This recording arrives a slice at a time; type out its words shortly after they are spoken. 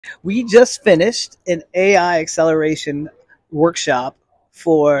We just finished an AI acceleration workshop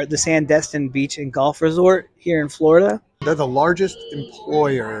for the Sandestin Beach and Golf Resort here in Florida. They're the largest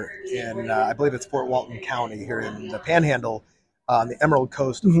employer in, I believe it's Fort Walton County here in the Panhandle, on the Emerald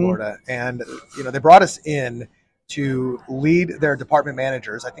Coast of Florida. And, they brought us in to lead their department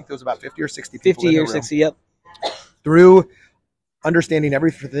managers. I think there was about 50 or 60 people 50 in the or room, 60, yep. through understanding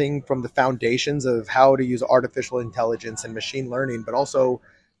everything from the foundations of how to use artificial intelligence and machine learning, but also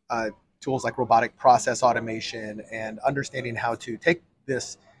tools like robotic process automation, and understanding how to take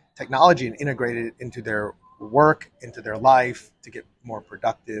this technology and integrate it into their work, into their life, to get more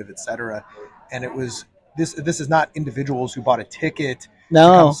productive, etc. And it was this is not individuals who bought a ticket to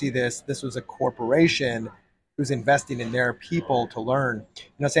come see this. This was a corporation who's investing in their people to learn.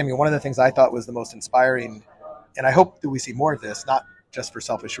 Sammy, one of the things I thought was the most inspiring, and I hope that we see more of this, not just for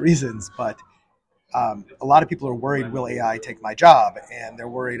selfish reasons, but a lot of people are worried, will AI take my job? And they're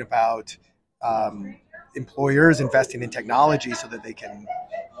worried about employers investing in technology so that they can,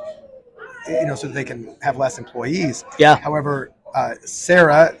 have less employees. Yeah. However,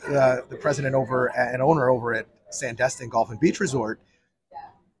 Sarah, the president and owner over at Sandestin Golf and Beach Resort,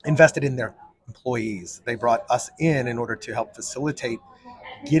 invested in their employees. They brought us in order to help facilitate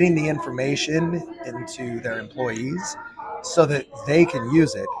getting the information into their employees so that they can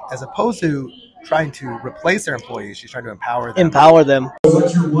use it, as opposed to trying to replace their employees. She's trying to empower them. So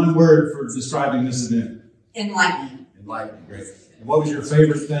what's your one word for describing this event? Enlightening. Enlightening, great. And what was your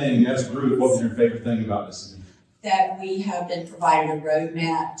favorite thing as a group? What was your favorite thing about this event? That we have been provided a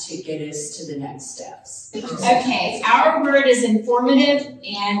roadmap to get us to the next steps. Okay, our word is informative,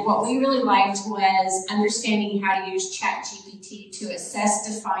 and what we really liked was understanding how to use ChatGPT to assess,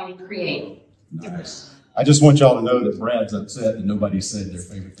 define, and create. Nice. I just want y'all to know that Brad's upset that nobody said their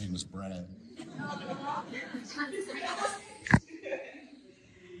favorite thing was Brad.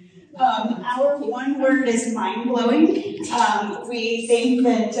 Our one word is mind-blowing. We think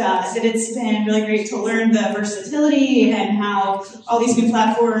that it's been really great to learn the versatility and how all these new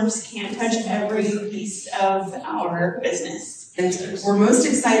platforms can touch every piece of our business. And we're most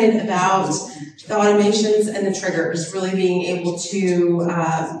excited about the automations and the triggers, really being able to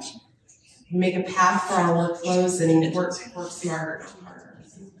make a path for our workflows and work smarter.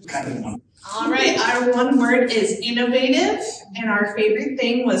 All right, our one word is innovative, and our favorite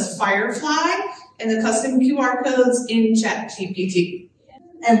thing was Firefly and the custom QR codes in ChatGPT.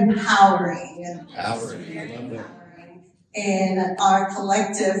 Empowering. Empowering, I love that. And our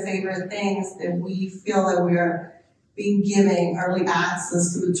collective favorite things that we feel that we are being given early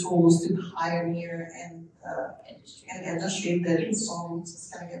access to the tools to pioneer in the industry that is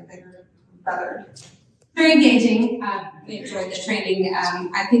just going to get bigger and better. Very engaging. We enjoyed the training.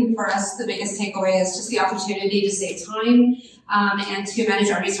 I think for us, the biggest takeaway is just the opportunity to save time and to manage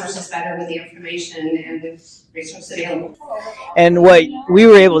our resources better with the information and the resources available. And what we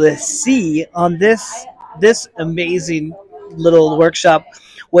were able to see on this amazing little workshop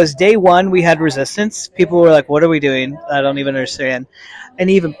was day one, we had resistance. People were like, what are we doing? I don't even understand. And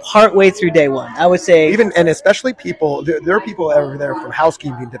even partway through day one, I would say... And especially people, there are people over there from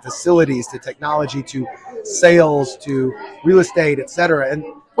housekeeping to facilities to technology to sales to real estate, etc. And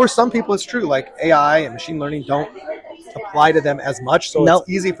for some people, it's true, like AI and machine learning don't apply to them as much. So It's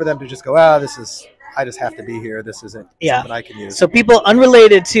easy for them to just go, I just have to be here. This isn't something I can use. So people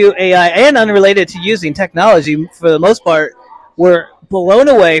unrelated to AI and unrelated to using technology, for the most part, were blown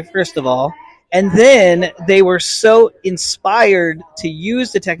away, first of all, and then they were so inspired to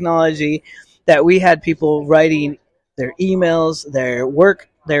use the technology that we had people writing their emails, their work,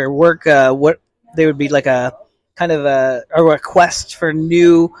 what they would be like a kind of a request for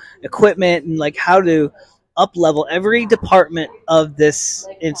new equipment and like how to up level every department of this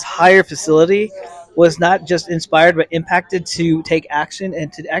entire facility was not just inspired but impacted to take action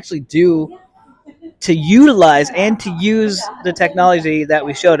and to actually to utilize and to use the technology that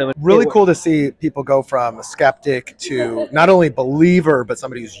we showed them. Really cool to see people go from a skeptic to not only believer, but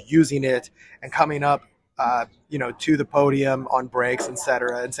somebody who's using it and coming up, to the podium on breaks,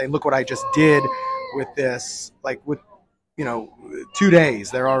 etc., and saying, "Look what I just did with this!" Like with 2 days,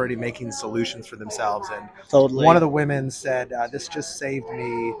 they're already making solutions for themselves. And totally. One of the women said, "This just saved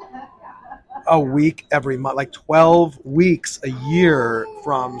me a week every month, like 12 weeks a year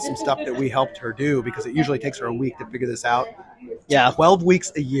from some stuff that we helped her do, because it usually takes her a week to figure this out." Yeah. 12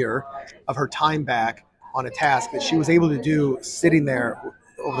 weeks a year of her time back on a task that she was able to do sitting there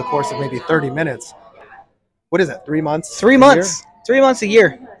over the course of maybe 30 minutes. What is it? 3 months? 3 months. 3 months a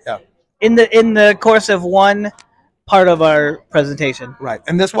year. Yeah. In the course of one part of our presentation. Right.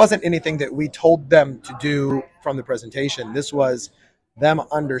 And this wasn't anything that we told them to do from the presentation. This was them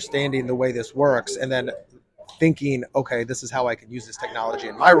understanding the way this works, and then thinking, okay, this is how I can use this technology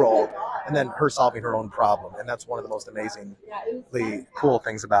in my role, and then her solving her own problem. And that's one of the most amazingly cool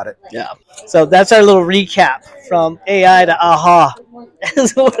things about it. Yeah. So that's our little recap from AI to aha.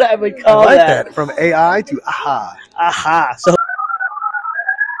 Is what I would call I like that. that. From AI to aha. Aha. So